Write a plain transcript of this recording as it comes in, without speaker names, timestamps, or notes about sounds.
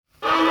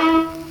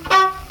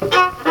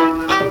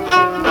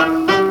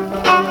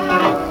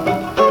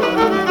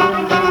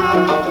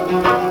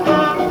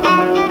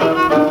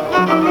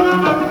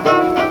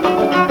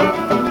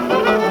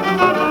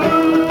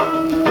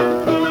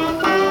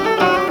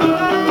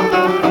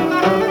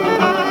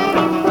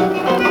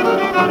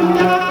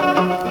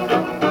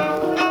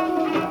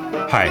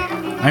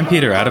I'm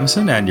Peter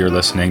Adamson, and you're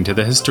listening to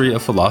the History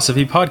of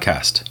Philosophy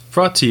podcast,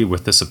 brought to you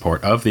with the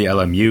support of the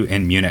LMU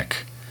in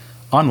Munich.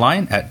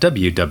 Online at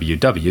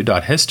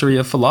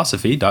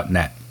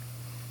www.historyofphilosophy.net.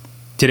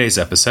 Today's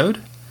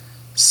episode,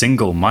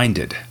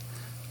 Single-Minded,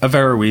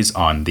 Averroes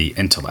on the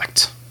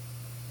Intellect.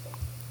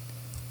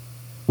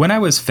 When I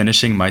was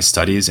finishing my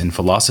studies in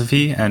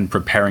philosophy and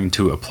preparing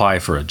to apply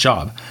for a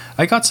job,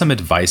 I got some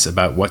advice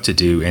about what to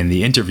do in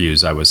the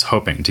interviews I was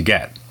hoping to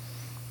get.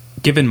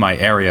 Given my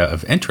area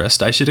of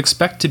interest, I should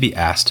expect to be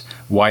asked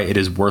why it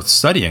is worth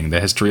studying the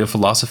history of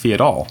philosophy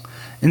at all,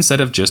 instead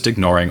of just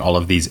ignoring all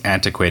of these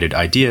antiquated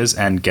ideas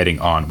and getting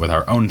on with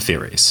our own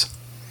theories.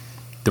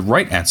 The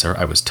right answer,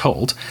 I was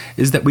told,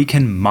 is that we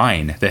can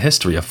mine the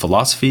history of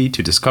philosophy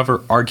to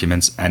discover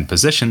arguments and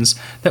positions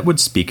that would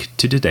speak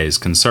to today's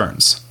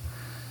concerns.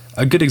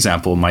 A good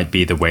example might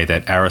be the way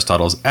that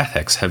Aristotle's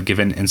ethics have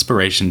given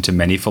inspiration to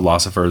many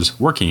philosophers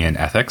working in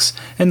ethics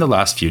in the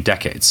last few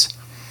decades.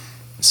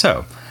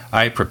 So,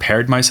 I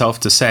prepared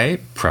myself to say,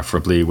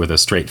 preferably with a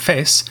straight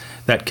face,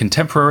 that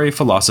contemporary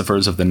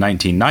philosophers of the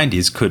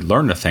 1990s could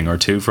learn a thing or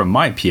two from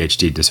my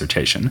PhD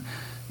dissertation,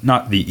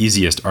 not the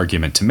easiest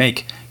argument to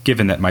make,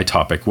 given that my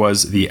topic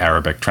was the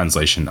Arabic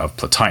translation of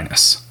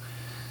Plotinus.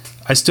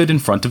 I stood in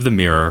front of the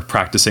mirror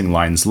practicing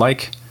lines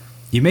like,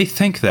 "You may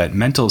think that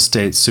mental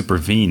states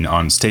supervene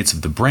on states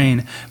of the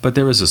brain, but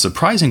there is a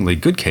surprisingly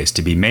good case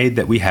to be made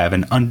that we have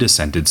an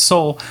undescended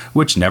soul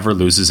which never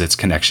loses its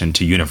connection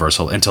to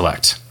universal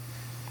intellect."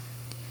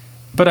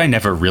 But I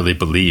never really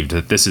believed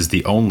that this is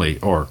the only,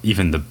 or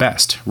even the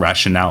best,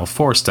 rationale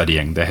for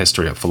studying the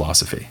history of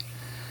philosophy.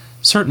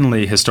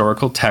 Certainly,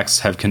 historical texts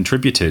have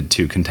contributed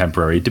to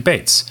contemporary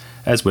debates,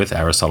 as with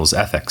Aristotle's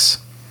ethics.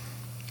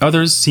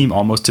 Others seem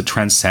almost to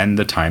transcend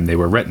the time they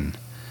were written.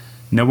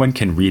 No one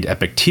can read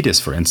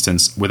Epictetus, for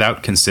instance,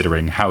 without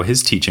considering how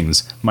his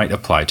teachings might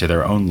apply to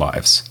their own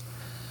lives.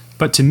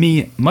 But to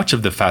me, much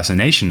of the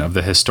fascination of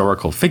the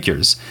historical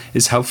figures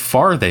is how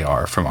far they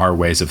are from our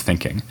ways of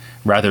thinking,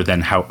 rather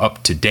than how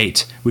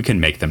up-to-date we can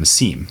make them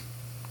seem.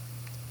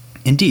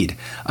 Indeed,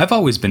 I've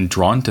always been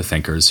drawn to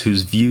thinkers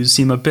whose views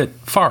seem a bit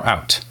far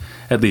out,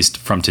 at least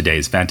from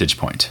today's vantage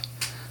point.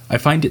 I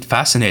find it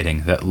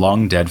fascinating that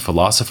long-dead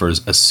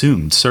philosophers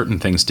assumed certain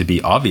things to be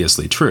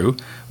obviously true,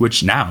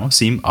 which now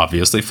seem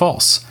obviously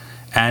false,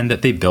 and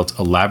that they built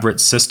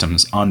elaborate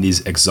systems on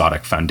these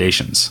exotic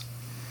foundations.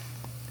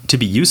 To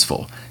be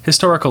useful,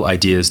 historical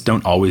ideas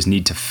don't always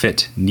need to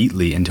fit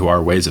neatly into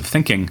our ways of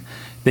thinking.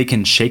 They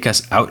can shake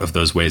us out of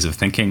those ways of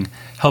thinking,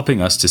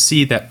 helping us to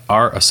see that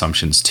our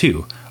assumptions,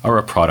 too, are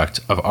a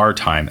product of our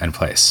time and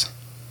place.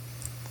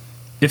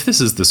 If this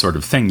is the sort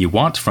of thing you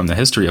want from the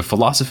history of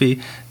philosophy,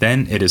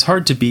 then it is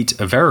hard to beat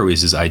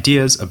Averroes'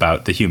 ideas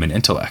about the human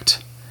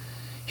intellect.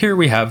 Here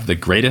we have the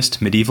greatest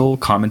medieval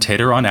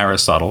commentator on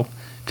Aristotle,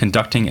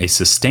 conducting a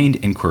sustained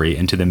inquiry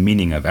into the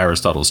meaning of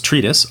Aristotle's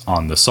treatise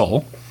on the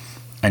soul,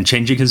 and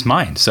changing his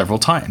mind several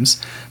times,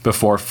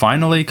 before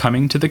finally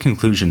coming to the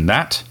conclusion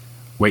that,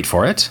 wait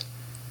for it,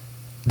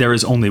 there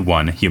is only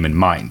one human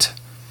mind.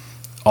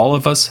 All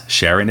of us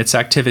share in its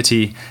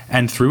activity,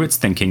 and through its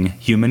thinking,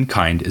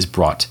 humankind is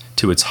brought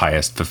to its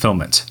highest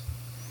fulfillment.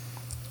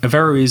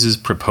 Averroes'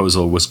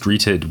 proposal was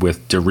greeted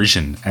with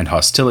derision and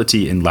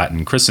hostility in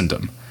Latin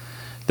Christendom.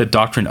 The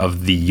doctrine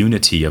of the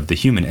unity of the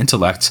human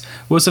intellect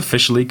was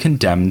officially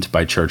condemned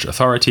by church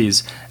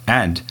authorities,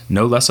 and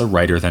no less a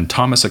writer than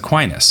Thomas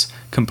Aquinas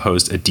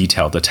composed a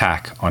detailed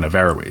attack on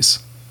Averroes.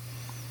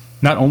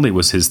 Not only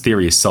was his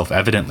theory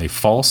self-evidently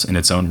false in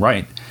its own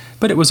right,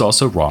 but it was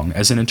also wrong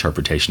as an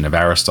interpretation of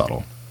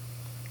Aristotle.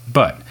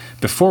 But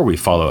before we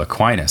follow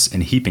Aquinas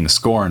in heaping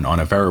scorn on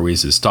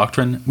Averroes'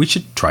 doctrine, we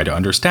should try to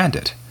understand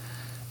it.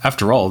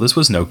 After all, this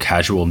was no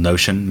casual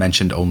notion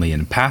mentioned only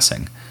in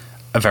passing.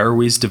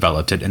 Averroes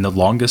developed it in the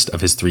longest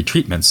of his 3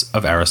 treatments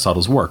of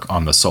Aristotle's work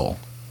on the soul.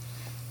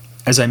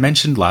 As I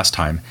mentioned last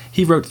time,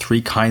 he wrote 3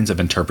 kinds of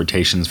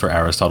interpretations for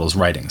Aristotle's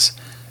writings: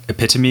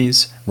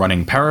 epitomes,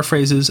 running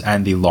paraphrases,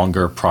 and the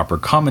longer proper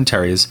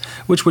commentaries,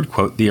 which would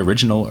quote the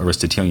original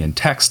Aristotelian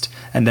text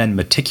and then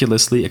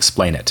meticulously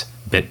explain it,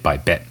 bit by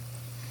bit.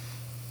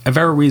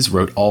 Averroes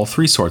wrote all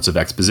 3 sorts of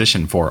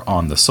exposition for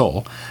On the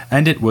Soul,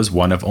 and it was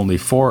one of only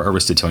 4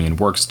 Aristotelian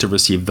works to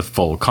receive the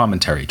full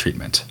commentary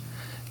treatment.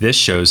 This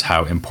shows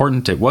how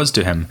important it was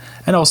to him,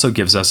 and also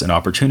gives us an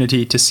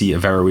opportunity to see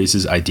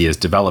Averroes' ideas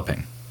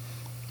developing.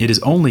 It is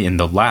only in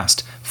the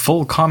last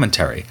full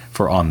commentary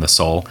for On the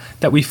Soul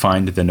that we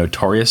find the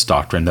notorious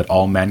doctrine that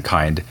all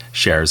mankind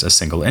shares a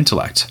single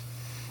intellect.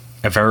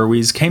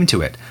 Averroes came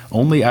to it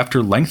only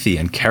after lengthy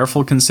and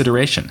careful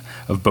consideration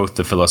of both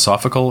the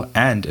philosophical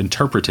and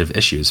interpretive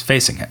issues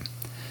facing him.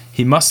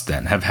 He must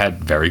then have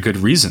had very good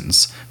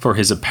reasons for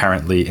his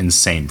apparently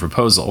insane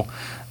proposal.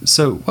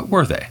 So what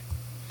were they?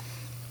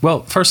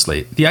 Well,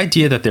 firstly, the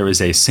idea that there is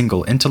a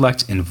single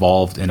intellect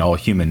involved in all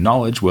human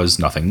knowledge was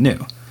nothing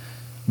new.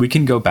 We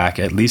can go back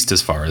at least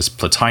as far as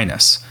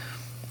Plotinus.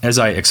 As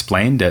I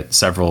explained at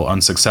several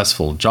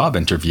unsuccessful job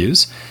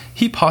interviews,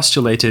 he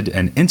postulated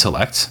an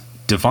intellect,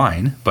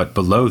 divine but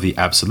below the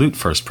absolute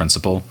first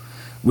principle,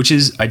 which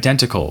is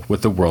identical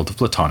with the world of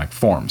Platonic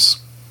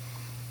forms.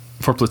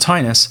 For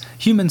Plotinus,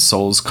 human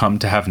souls come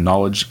to have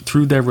knowledge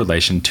through their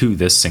relation to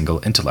this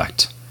single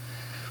intellect.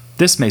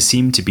 This may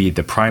seem to be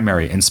the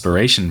primary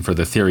inspiration for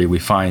the theory we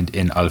find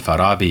in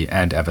Al-Farabi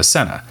and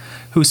Avicenna,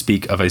 who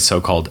speak of a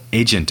so-called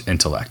agent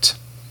intellect.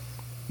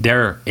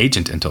 Their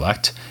agent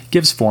intellect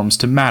gives forms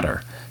to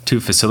matter to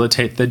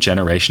facilitate the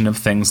generation of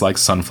things like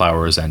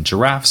sunflowers and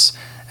giraffes,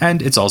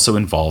 and it's also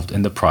involved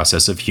in the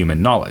process of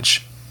human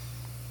knowledge.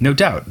 No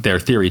doubt their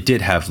theory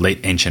did have late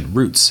ancient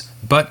roots,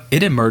 but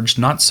it emerged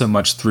not so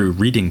much through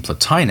reading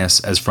Plotinus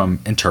as from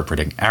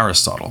interpreting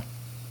Aristotle.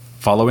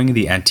 Following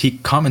the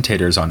antique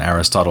commentators on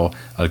Aristotle,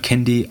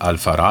 Al-Kindi,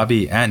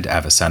 Al-Farabi, and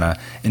Avicenna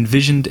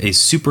envisioned a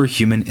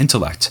superhuman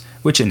intellect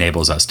which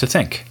enables us to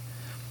think.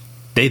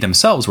 They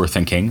themselves were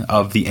thinking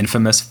of the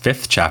infamous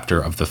 5th chapter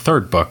of the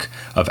 3rd book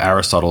of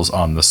Aristotle's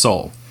On the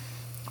Soul,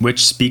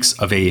 which speaks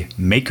of a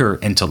maker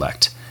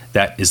intellect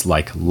that is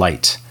like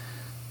light.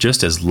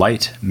 Just as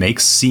light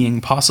makes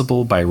seeing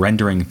possible by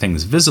rendering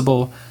things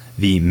visible,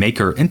 the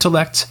maker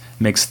intellect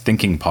makes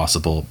thinking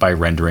possible by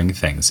rendering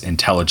things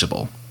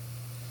intelligible.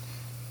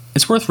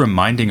 It's worth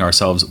reminding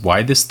ourselves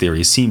why this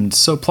theory seemed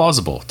so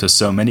plausible to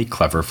so many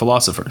clever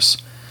philosophers.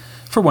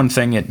 For one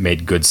thing, it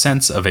made good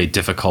sense of a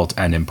difficult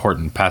and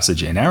important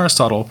passage in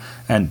Aristotle,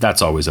 and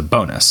that's always a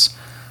bonus.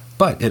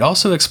 But it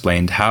also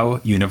explained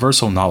how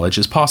universal knowledge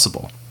is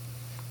possible.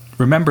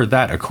 Remember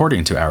that,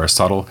 according to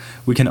Aristotle,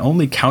 we can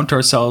only count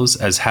ourselves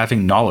as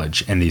having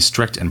knowledge in the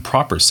strict and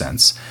proper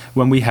sense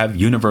when we have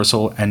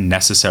universal and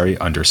necessary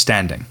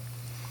understanding.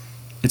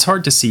 It's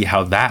hard to see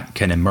how that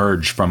can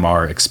emerge from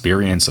our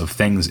experience of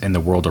things in the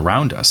world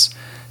around us,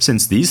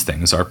 since these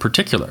things are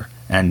particular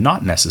and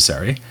not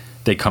necessary.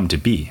 They come to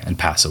be and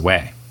pass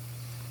away.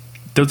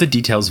 Though the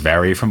details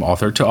vary from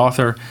author to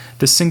author,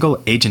 the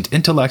single agent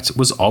intellect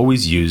was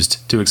always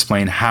used to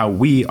explain how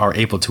we are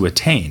able to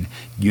attain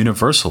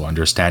universal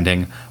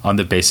understanding on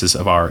the basis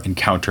of our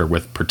encounter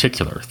with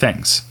particular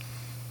things.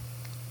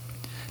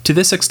 To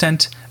this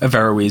extent,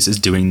 Averroes is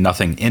doing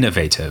nothing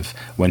innovative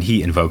when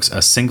he invokes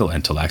a single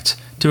intellect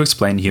to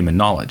explain human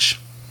knowledge.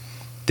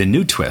 The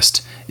new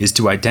twist is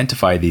to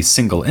identify the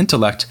single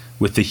intellect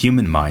with the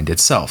human mind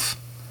itself.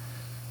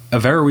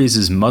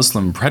 Averroes'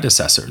 Muslim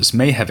predecessors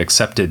may have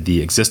accepted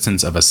the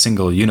existence of a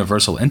single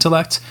universal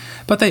intellect,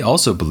 but they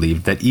also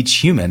believed that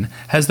each human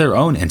has their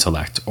own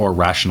intellect or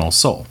rational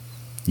soul.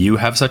 You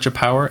have such a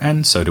power,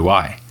 and so do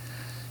I.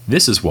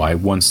 This is why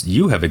once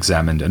you have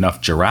examined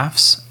enough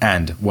giraffes,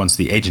 and once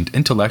the agent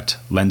intellect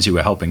lends you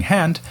a helping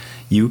hand,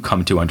 you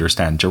come to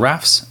understand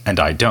giraffes, and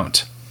I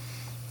don't.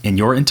 In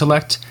your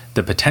intellect,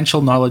 the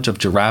potential knowledge of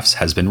giraffes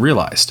has been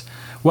realized,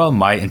 while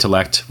my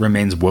intellect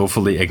remains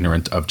woefully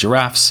ignorant of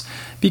giraffes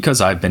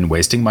because I've been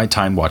wasting my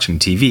time watching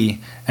TV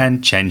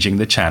and changing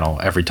the channel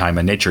every time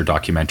a nature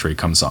documentary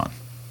comes on.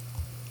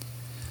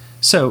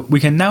 So, we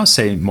can now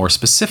say more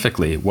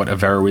specifically what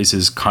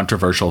Averroes'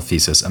 controversial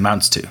thesis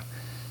amounts to.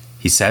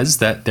 He says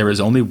that there is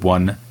only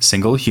one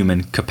single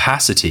human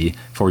capacity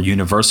for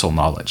universal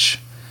knowledge.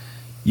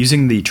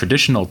 Using the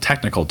traditional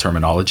technical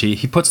terminology,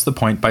 he puts the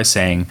point by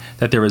saying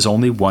that there is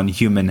only one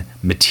human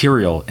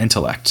material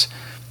intellect.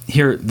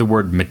 Here, the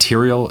word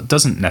material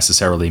doesn't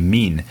necessarily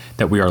mean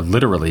that we are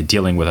literally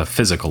dealing with a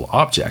physical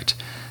object,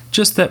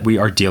 just that we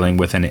are dealing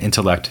with an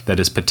intellect that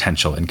is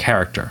potential in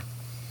character.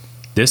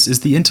 This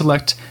is the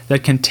intellect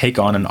that can take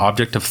on an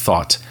object of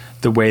thought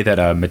the way that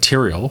a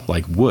material,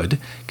 like wood,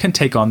 can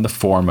take on the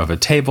form of a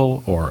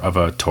table or of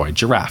a toy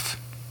giraffe.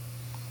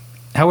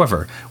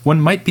 However, one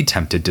might be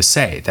tempted to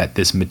say that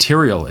this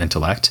material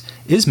intellect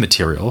is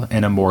material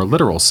in a more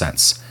literal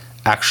sense,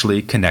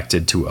 actually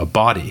connected to a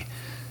body.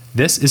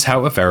 This is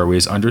how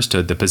Averroes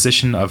understood the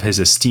position of his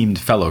esteemed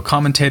fellow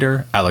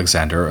commentator,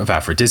 Alexander of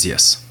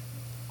Aphrodisias.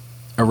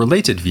 A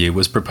related view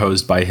was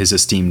proposed by his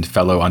esteemed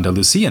fellow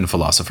Andalusian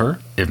philosopher,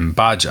 Ibn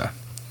Bajjah.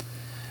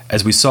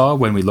 As we saw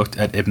when we looked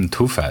at Ibn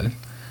Tufel,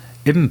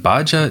 Ibn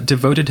Bajjah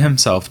devoted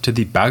himself to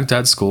the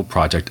Baghdad school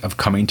project of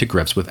coming to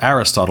grips with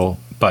Aristotle,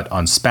 but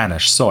on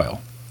Spanish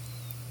soil.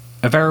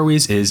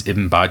 Averroes is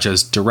Ibn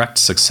Bajjah's direct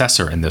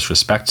successor in this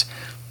respect,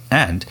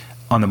 and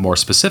on the more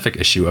specific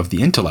issue of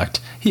the intellect,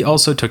 he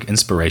also took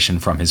inspiration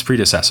from his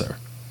predecessor.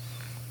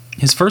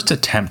 His first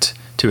attempt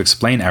to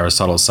explain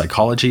Aristotle's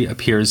psychology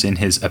appears in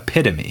his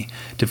Epitome,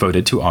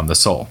 devoted to On the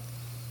Soul.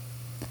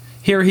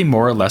 Here he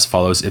more or less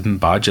follows Ibn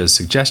Bajjah's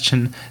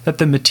suggestion that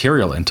the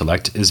material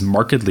intellect is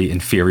markedly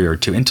inferior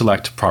to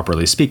intellect,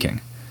 properly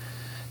speaking.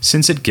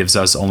 Since it gives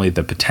us only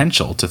the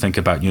potential to think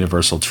about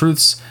universal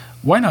truths,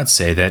 why not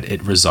say that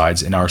it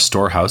resides in our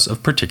storehouse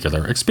of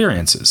particular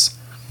experiences?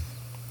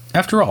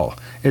 After all,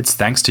 it's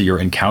thanks to your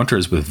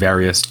encounters with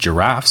various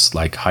giraffes,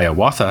 like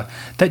Hiawatha,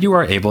 that you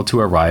are able to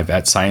arrive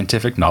at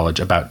scientific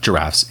knowledge about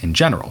giraffes in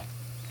general.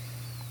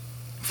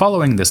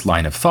 Following this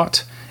line of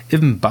thought,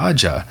 Ibn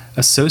Bajjah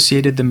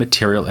associated the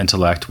material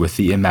intellect with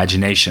the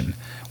imagination,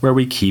 where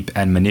we keep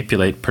and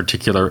manipulate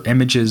particular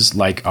images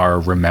like our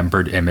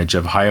remembered image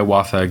of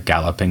Hiawatha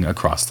galloping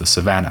across the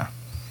savannah.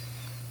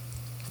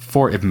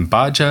 For Ibn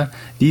Bajjah,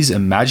 these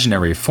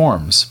imaginary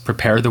forms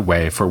prepare the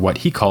way for what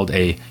he called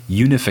a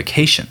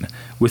unification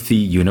with the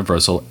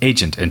universal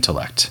agent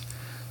intellect.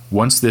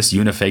 Once this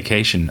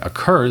unification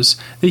occurs,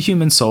 the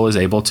human soul is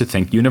able to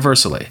think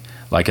universally,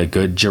 like a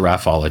good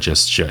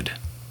giraffologist should.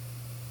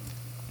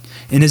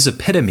 In his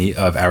epitome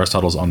of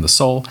Aristotle's On the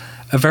Soul,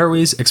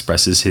 Averroes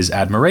expresses his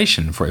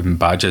admiration for Ibn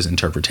Bajjah's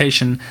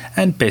interpretation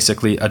and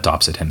basically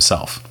adopts it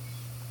himself.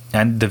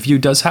 And the view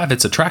does have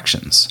its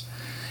attractions.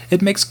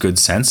 It makes good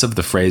sense of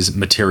the phrase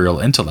material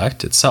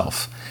intellect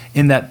itself,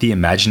 in that the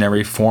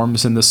imaginary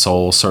forms in the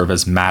soul serve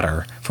as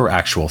matter for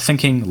actual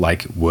thinking,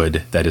 like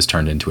wood that is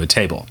turned into a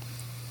table.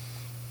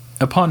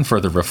 Upon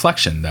further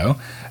reflection, though,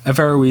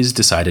 Averroes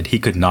decided he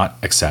could not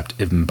accept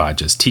Ibn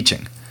Bajjah's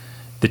teaching.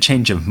 The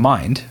change of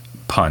mind,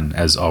 pun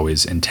as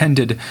always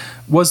intended,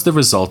 was the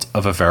result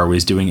of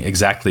Averroes doing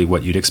exactly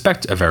what you'd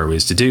expect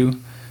Averroes to do: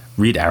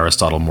 read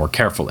Aristotle more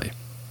carefully.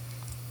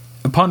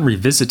 Upon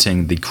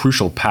revisiting the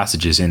crucial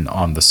passages in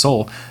On the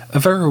Soul,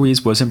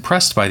 Averroes was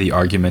impressed by the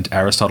argument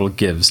Aristotle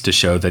gives to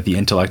show that the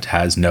intellect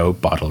has no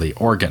bodily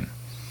organ.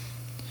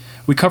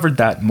 We covered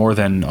that more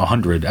than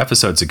 100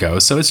 episodes ago,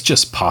 so it's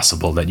just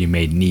possible that you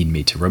may need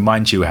me to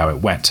remind you how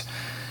it went.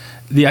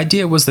 The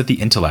idea was that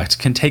the intellect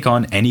can take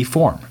on any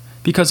form,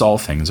 because all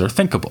things are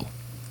thinkable.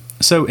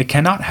 So it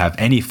cannot have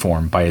any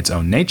form by its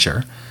own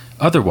nature,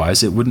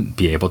 otherwise it wouldn't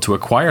be able to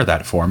acquire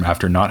that form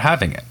after not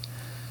having it.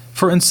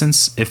 For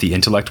instance, if the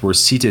intellect were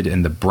seated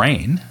in the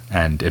brain,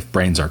 and if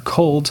brains are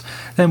cold,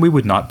 then we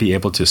would not be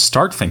able to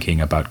start thinking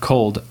about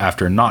cold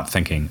after not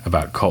thinking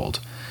about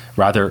cold.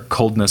 Rather,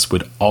 coldness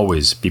would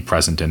always be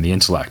present in the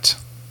intellect.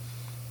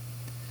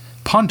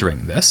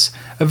 Pondering this,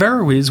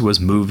 Averroes was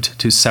moved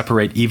to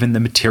separate even the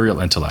material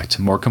intellect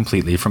more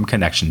completely from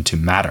connection to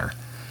matter.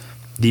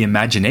 The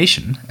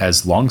imagination,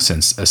 as long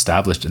since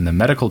established in the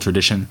medical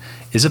tradition,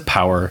 is a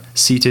power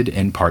seated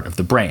in part of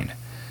the brain.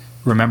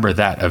 Remember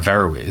that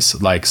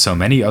Averroes, like so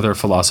many other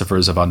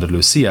philosophers of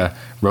Andalusia,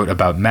 wrote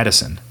about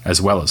medicine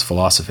as well as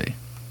philosophy.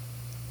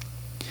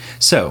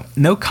 So,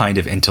 no kind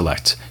of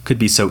intellect could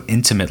be so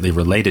intimately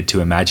related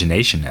to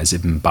imagination as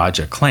Ibn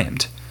Bajjah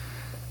claimed.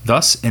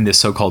 Thus, in this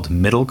so-called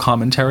middle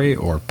commentary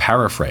or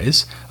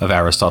paraphrase of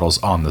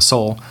Aristotle's On the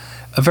Soul,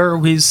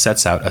 Averroes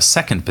sets out a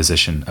second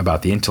position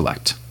about the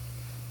intellect.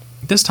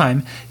 This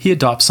time, he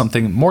adopts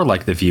something more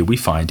like the view we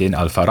find in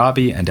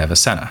Al-Farabi and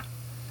Avicenna.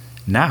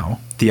 Now,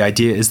 the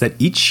idea is that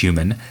each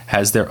human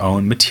has their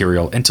own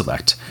material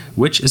intellect,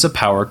 which is a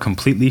power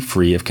completely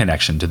free of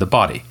connection to the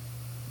body.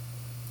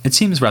 It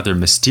seems rather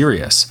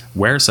mysterious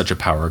where such a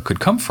power could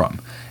come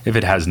from, if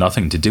it has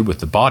nothing to do with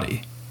the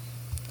body.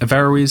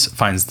 Averroes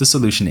finds the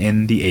solution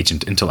in the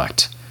agent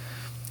intellect.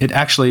 It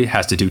actually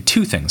has to do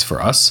two things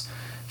for us.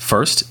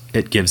 First,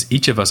 it gives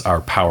each of us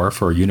our power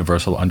for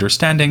universal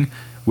understanding,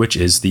 which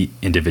is the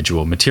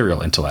individual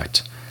material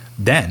intellect.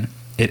 Then,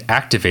 it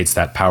activates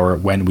that power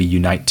when we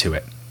unite to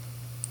it.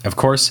 Of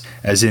course,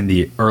 as in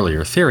the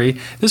earlier theory,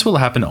 this will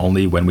happen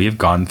only when we have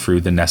gone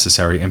through the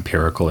necessary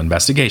empirical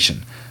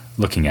investigation,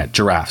 looking at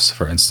giraffes,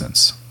 for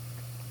instance.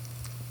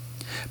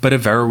 But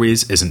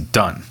Averroes isn't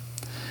done.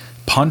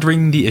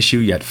 Pondering the issue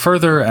yet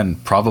further,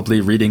 and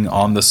probably reading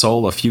On the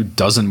Soul a few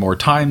dozen more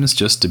times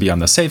just to be on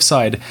the safe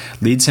side,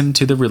 leads him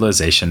to the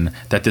realization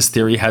that this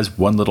theory has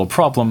one little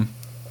problem: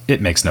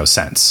 it makes no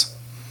sense.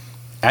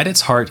 At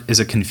its heart is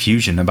a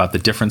confusion about the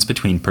difference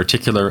between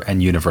particular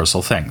and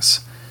universal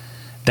things.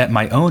 That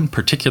my own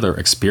particular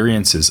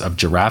experiences of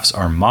giraffes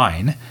are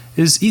mine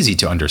is easy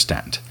to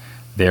understand.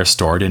 They are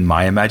stored in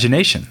my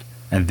imagination,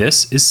 and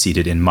this is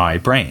seated in my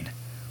brain.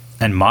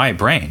 And my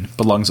brain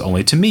belongs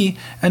only to me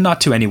and not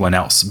to anyone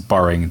else,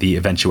 barring the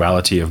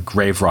eventuality of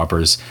grave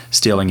robbers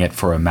stealing it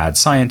for a mad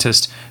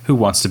scientist who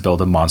wants to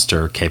build a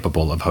monster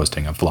capable of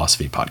hosting a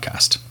philosophy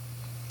podcast.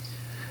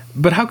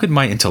 But how could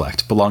my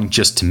intellect belong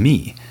just to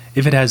me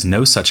if it has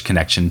no such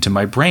connection to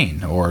my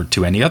brain or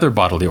to any other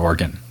bodily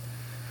organ?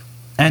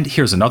 And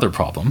here's another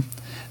problem.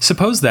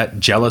 Suppose that,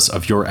 jealous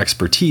of your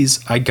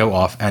expertise, I go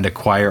off and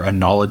acquire a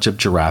knowledge of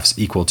giraffes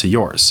equal to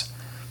yours.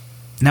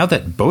 Now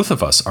that both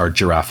of us are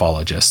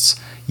giraffologists,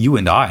 you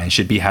and I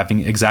should be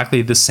having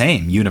exactly the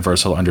same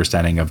universal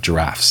understanding of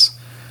giraffes.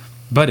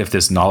 But if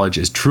this knowledge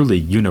is truly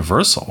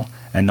universal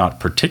and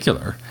not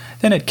particular,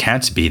 then it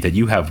can't be that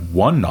you have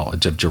one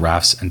knowledge of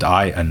giraffes and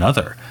I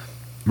another.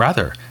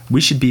 Rather,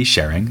 we should be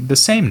sharing the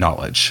same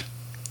knowledge.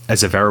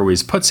 As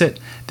Averroes puts it,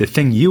 the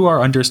thing you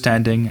are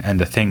understanding and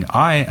the thing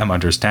I am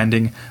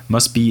understanding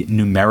must be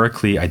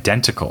numerically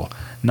identical,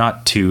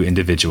 not two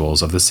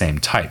individuals of the same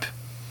type.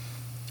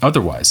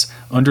 Otherwise,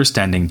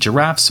 understanding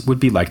giraffes would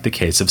be like the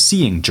case of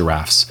seeing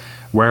giraffes,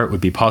 where it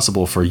would be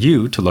possible for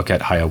you to look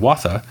at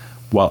Hiawatha,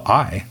 while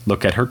I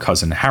look at her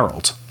cousin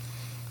Harold.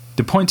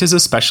 The point is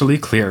especially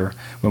clear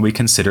when we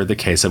consider the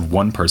case of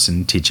one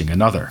person teaching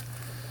another.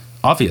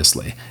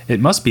 Obviously, it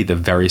must be the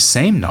very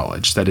same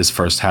knowledge that is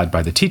first had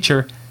by the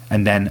teacher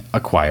and then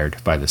acquired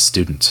by the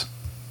student.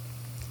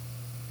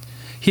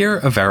 Here,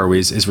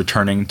 Averroes is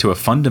returning to a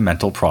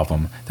fundamental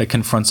problem that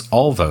confronts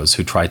all those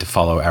who try to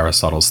follow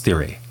Aristotle's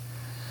theory.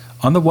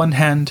 On the one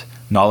hand,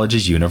 knowledge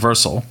is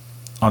universal,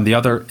 On the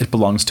other, it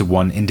belongs to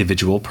one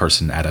individual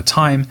person at a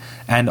time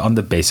and on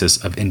the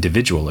basis of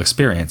individual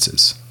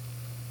experiences.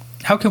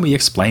 How can we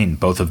explain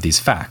both of these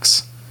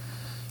facts?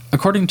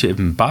 According to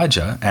Ibn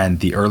Bajjah and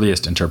the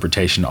earliest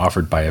interpretation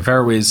offered by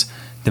Averroes,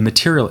 the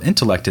material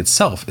intellect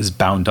itself is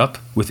bound up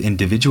with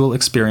individual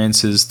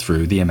experiences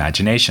through the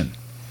imagination.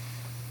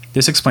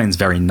 This explains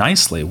very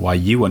nicely why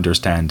you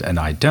understand and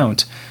I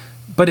don't,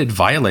 but it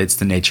violates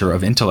the nature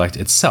of intellect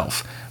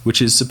itself,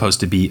 which is supposed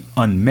to be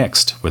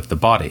unmixed with the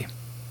body.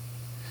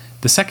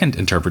 The second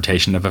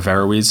interpretation of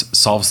Averroes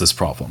solves this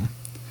problem.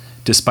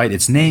 Despite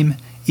its name,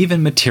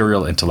 even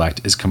material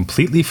intellect is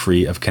completely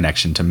free of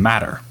connection to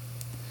matter.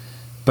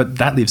 But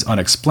that leaves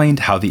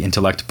unexplained how the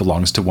intellect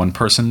belongs to one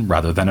person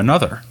rather than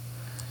another.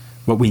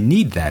 What we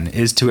need then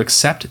is to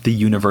accept the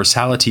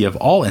universality of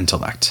all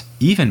intellect,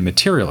 even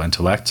material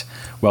intellect,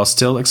 while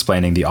still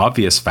explaining the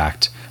obvious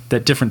fact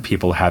that different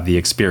people have the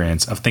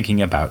experience of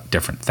thinking about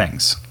different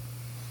things.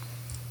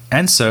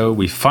 And so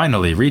we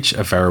finally reach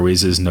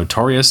Averroes'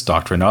 notorious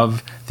doctrine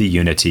of the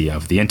unity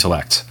of the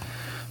intellect.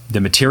 The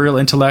material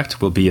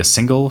intellect will be a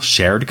single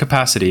shared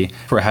capacity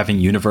for having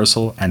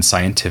universal and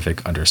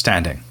scientific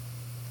understanding.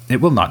 It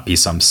will not be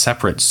some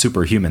separate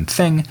superhuman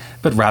thing,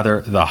 but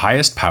rather the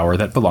highest power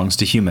that belongs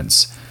to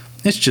humans.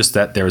 It's just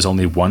that there is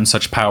only one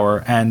such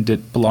power, and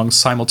it belongs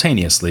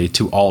simultaneously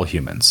to all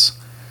humans.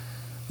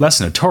 Less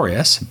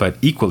notorious, but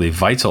equally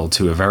vital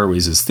to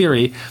Averroes'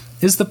 theory,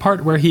 is the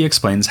part where he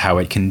explains how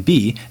it can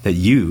be that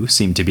you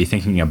seem to be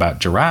thinking about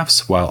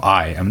giraffes while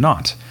I am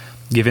not,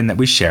 given that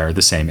we share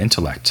the same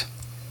intellect.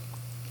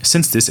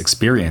 Since this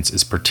experience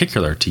is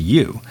particular to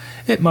you,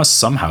 it must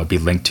somehow be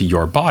linked to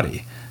your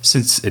body,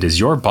 since it is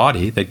your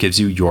body that gives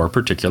you your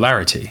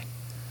particularity.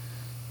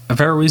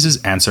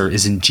 Averroes' answer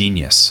is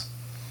ingenious.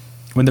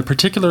 When the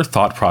particular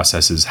thought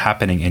processes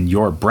happening in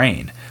your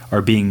brain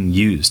are being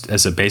used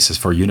as a basis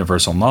for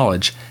universal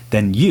knowledge,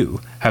 then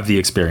you have the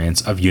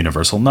experience of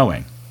universal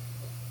knowing.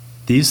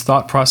 These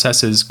thought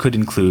processes could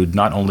include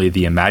not only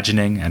the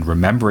imagining and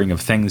remembering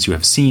of things you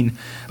have seen,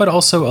 but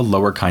also a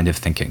lower kind of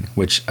thinking,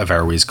 which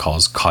Averroes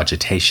calls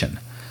cogitation.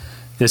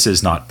 This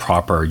is not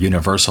proper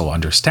universal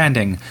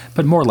understanding,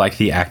 but more like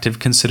the active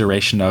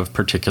consideration of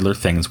particular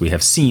things we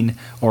have seen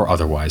or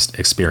otherwise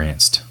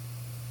experienced.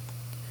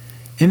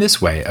 In this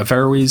way,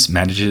 Averroes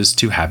manages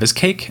to have his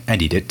cake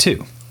and eat it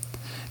too.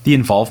 The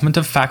involvement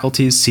of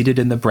faculties seated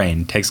in the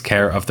brain takes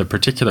care of the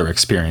particular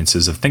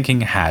experiences of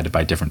thinking had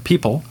by different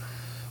people,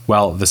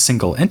 while the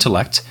single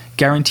intellect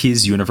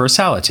guarantees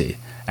universality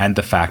and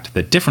the fact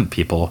that different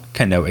people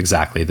can know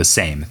exactly the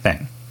same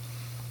thing.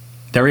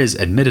 There is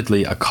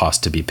admittedly a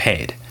cost to be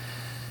paid.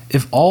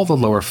 If all the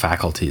lower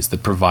faculties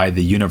that provide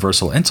the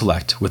universal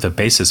intellect with a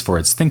basis for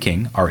its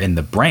thinking are in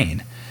the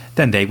brain,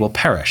 then they will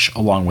perish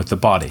along with the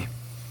body.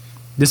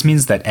 This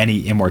means that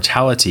any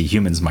immortality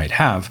humans might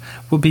have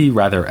will be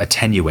rather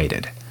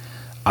attenuated.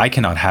 I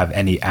cannot have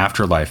any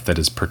afterlife that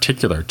is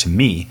particular to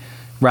me.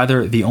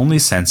 Rather, the only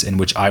sense in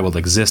which I will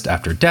exist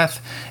after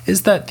death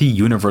is that the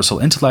universal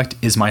intellect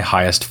is my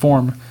highest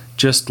form,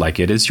 just like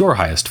it is your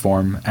highest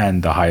form,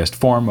 and the highest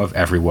form of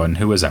everyone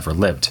who has ever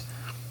lived.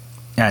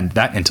 And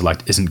that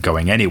intellect isn't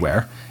going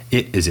anywhere,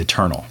 it is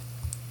eternal.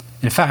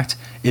 In fact,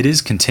 it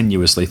is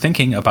continuously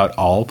thinking about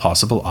all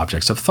possible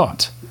objects of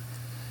thought.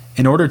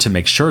 In order to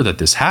make sure that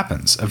this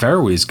happens,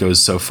 Averroes goes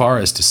so far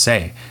as to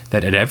say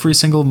that at every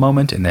single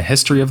moment in the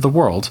history of the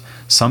world,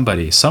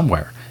 somebody,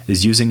 somewhere,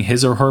 is using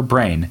his or her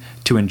brain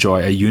to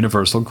enjoy a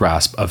universal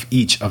grasp of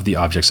each of the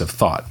objects of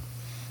thought.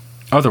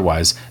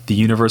 Otherwise, the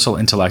universal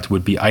intellect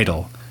would be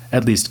idle,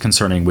 at least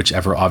concerning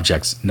whichever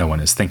objects no one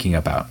is thinking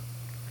about.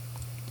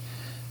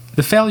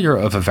 The failure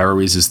of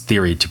Averroes'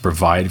 theory to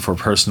provide for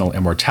personal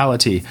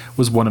immortality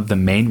was one of the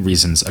main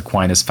reasons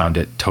Aquinas found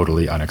it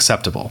totally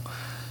unacceptable.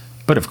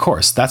 But of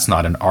course, that's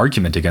not an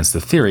argument against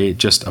the theory,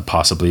 just a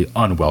possibly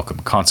unwelcome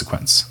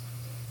consequence.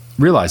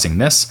 Realizing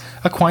this,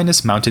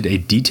 Aquinas mounted a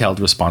detailed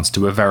response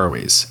to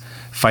Averroes,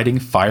 fighting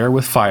fire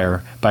with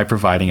fire by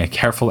providing a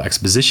careful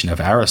exposition of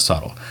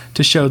Aristotle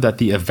to show that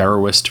the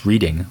Averroist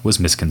reading was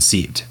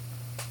misconceived.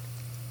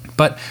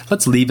 But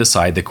let's leave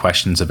aside the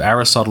questions of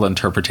Aristotle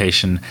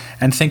interpretation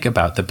and think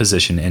about the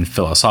position in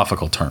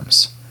philosophical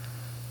terms.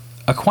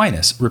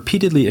 Aquinas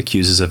repeatedly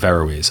accuses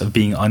Averroes of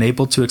being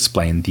unable to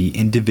explain the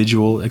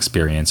individual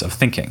experience of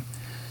thinking.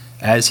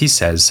 As he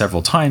says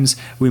several times,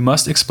 we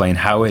must explain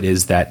how it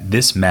is that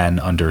this man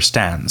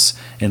understands,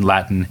 in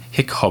Latin,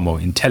 hic homo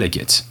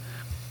intelligit.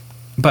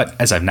 But,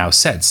 as I've now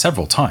said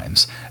several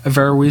times,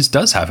 Averroes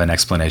does have an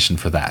explanation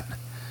for that.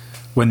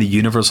 When the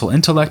universal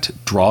intellect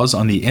draws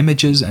on the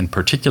images and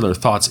particular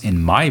thoughts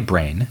in my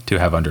brain to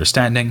have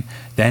understanding,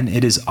 then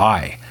it is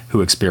I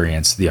who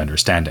experience the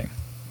understanding.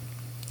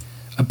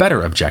 A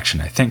better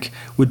objection, I think,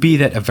 would be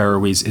that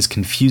Averroes is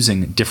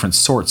confusing different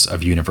sorts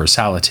of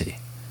universality.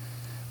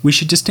 We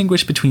should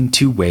distinguish between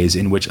two ways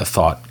in which a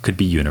thought could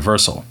be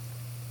universal.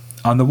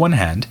 On the one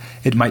hand,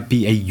 it might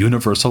be a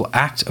universal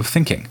act of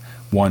thinking,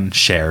 one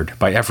shared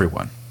by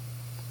everyone.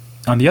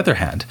 On the other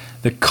hand,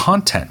 the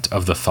content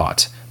of the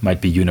thought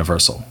might be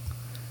universal.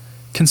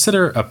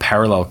 Consider a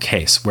parallel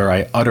case where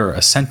I utter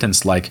a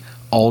sentence like,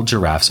 "All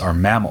giraffes are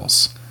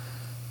mammals."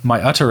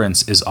 My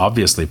utterance is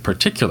obviously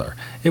particular.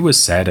 It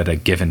was said at a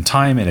given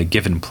time in a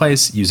given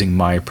place using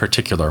my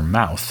particular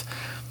mouth.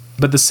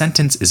 But the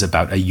sentence is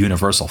about a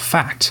universal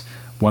fact,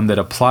 one that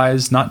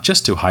applies not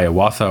just to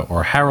Hiawatha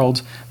or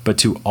Harold, but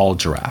to all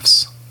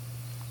giraffes.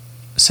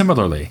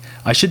 Similarly,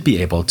 I should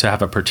be able to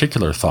have a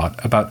particular thought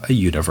about a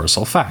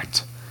universal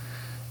fact.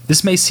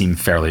 This may seem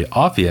fairly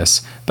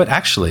obvious, but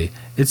actually,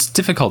 it's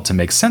difficult to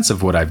make sense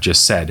of what I've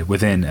just said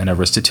within an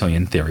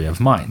Aristotelian theory of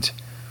mind.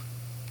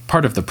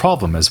 Part of the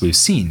problem, as we've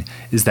seen,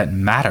 is that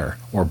matter,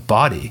 or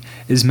body,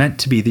 is meant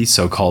to be the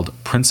so-called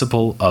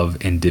principle of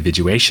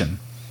individuation.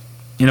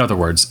 In other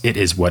words, it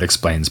is what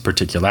explains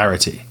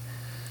particularity.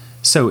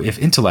 So if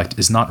intellect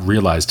is not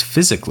realized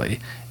physically,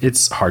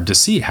 it's hard to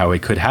see how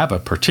it could have a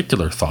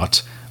particular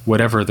thought,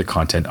 whatever the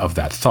content of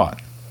that thought.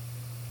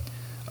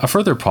 A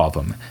further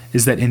problem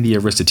is that in the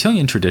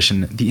Aristotelian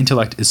tradition, the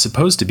intellect is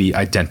supposed to be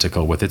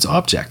identical with its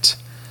object.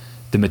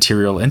 The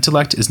material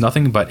intellect is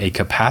nothing but a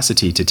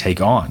capacity to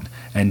take on,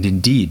 and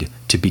indeed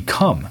to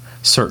become,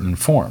 certain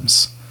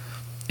forms.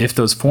 If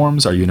those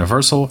forms are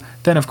universal,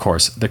 then of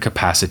course the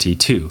capacity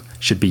too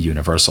should be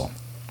universal.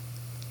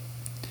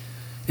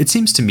 It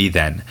seems to me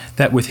then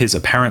that with his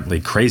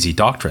apparently crazy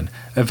doctrine,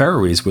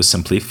 Averroes was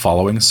simply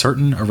following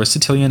certain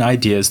Aristotelian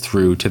ideas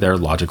through to their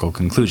logical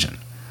conclusion.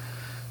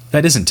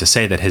 That isn't to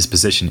say that his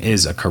position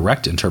is a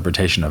correct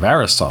interpretation of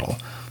Aristotle,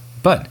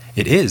 but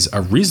it is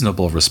a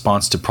reasonable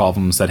response to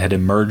problems that had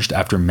emerged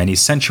after many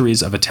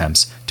centuries of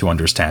attempts to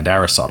understand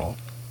Aristotle.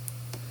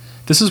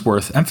 This is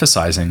worth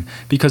emphasizing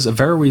because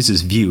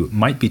Averroes' view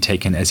might be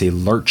taken as a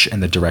lurch in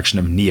the direction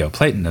of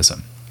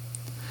Neoplatonism.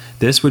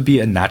 This would be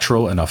a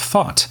natural enough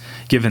thought,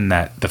 given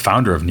that the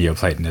founder of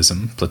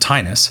Neoplatonism,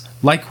 Plotinus,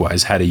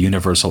 likewise had a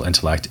universal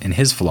intellect in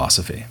his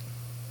philosophy.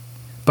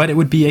 But it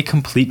would be a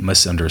complete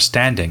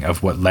misunderstanding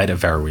of what led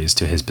Averroes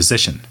to his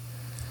position.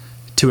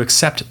 To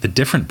accept the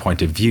different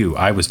point of view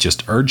I was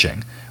just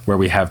urging, where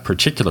we have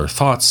particular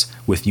thoughts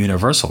with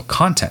universal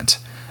content,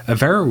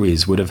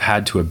 Averroes would have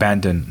had to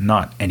abandon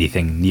not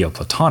anything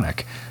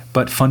Neoplatonic,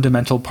 but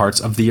fundamental parts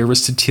of the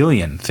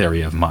Aristotelian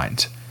theory of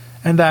mind.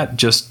 And that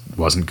just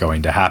wasn't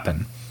going to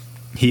happen.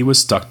 He was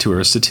stuck to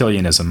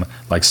Aristotelianism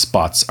like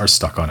spots are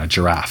stuck on a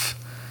giraffe.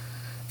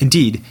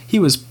 Indeed, he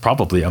was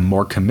probably a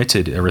more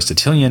committed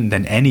Aristotelian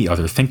than any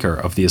other thinker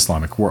of the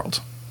Islamic world.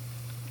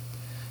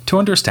 To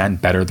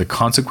understand better the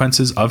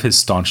consequences of his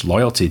staunch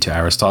loyalty to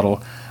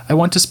Aristotle, I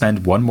want to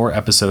spend one more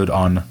episode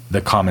on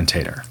the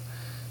commentator.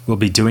 We'll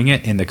be doing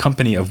it in the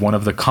company of one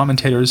of the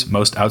commentator's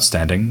most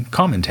outstanding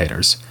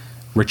commentators,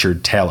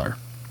 Richard Taylor.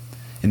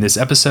 In this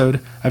episode,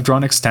 I've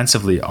drawn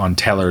extensively on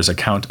Taylor's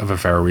account of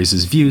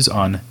Averroes' views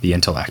on the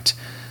intellect.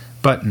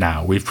 But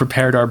now we've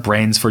prepared our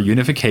brains for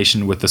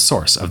unification with the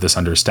source of this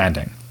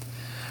understanding.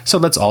 So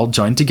let's all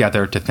join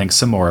together to think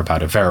some more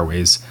about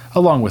Averroes,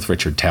 along with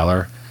Richard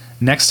Taylor,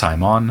 next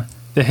time on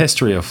The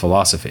History of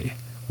Philosophy,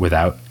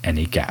 without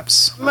any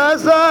gaps.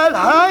 مازال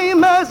حي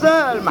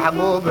مازال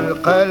محبوب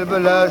القلب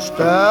لا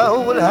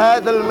اشتاهوا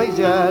لهذا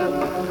المجال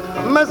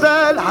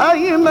مازال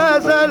حي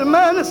مازال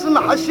ما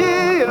نسمح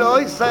شي لو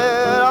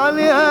يصير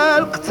عليها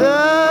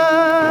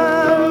القتال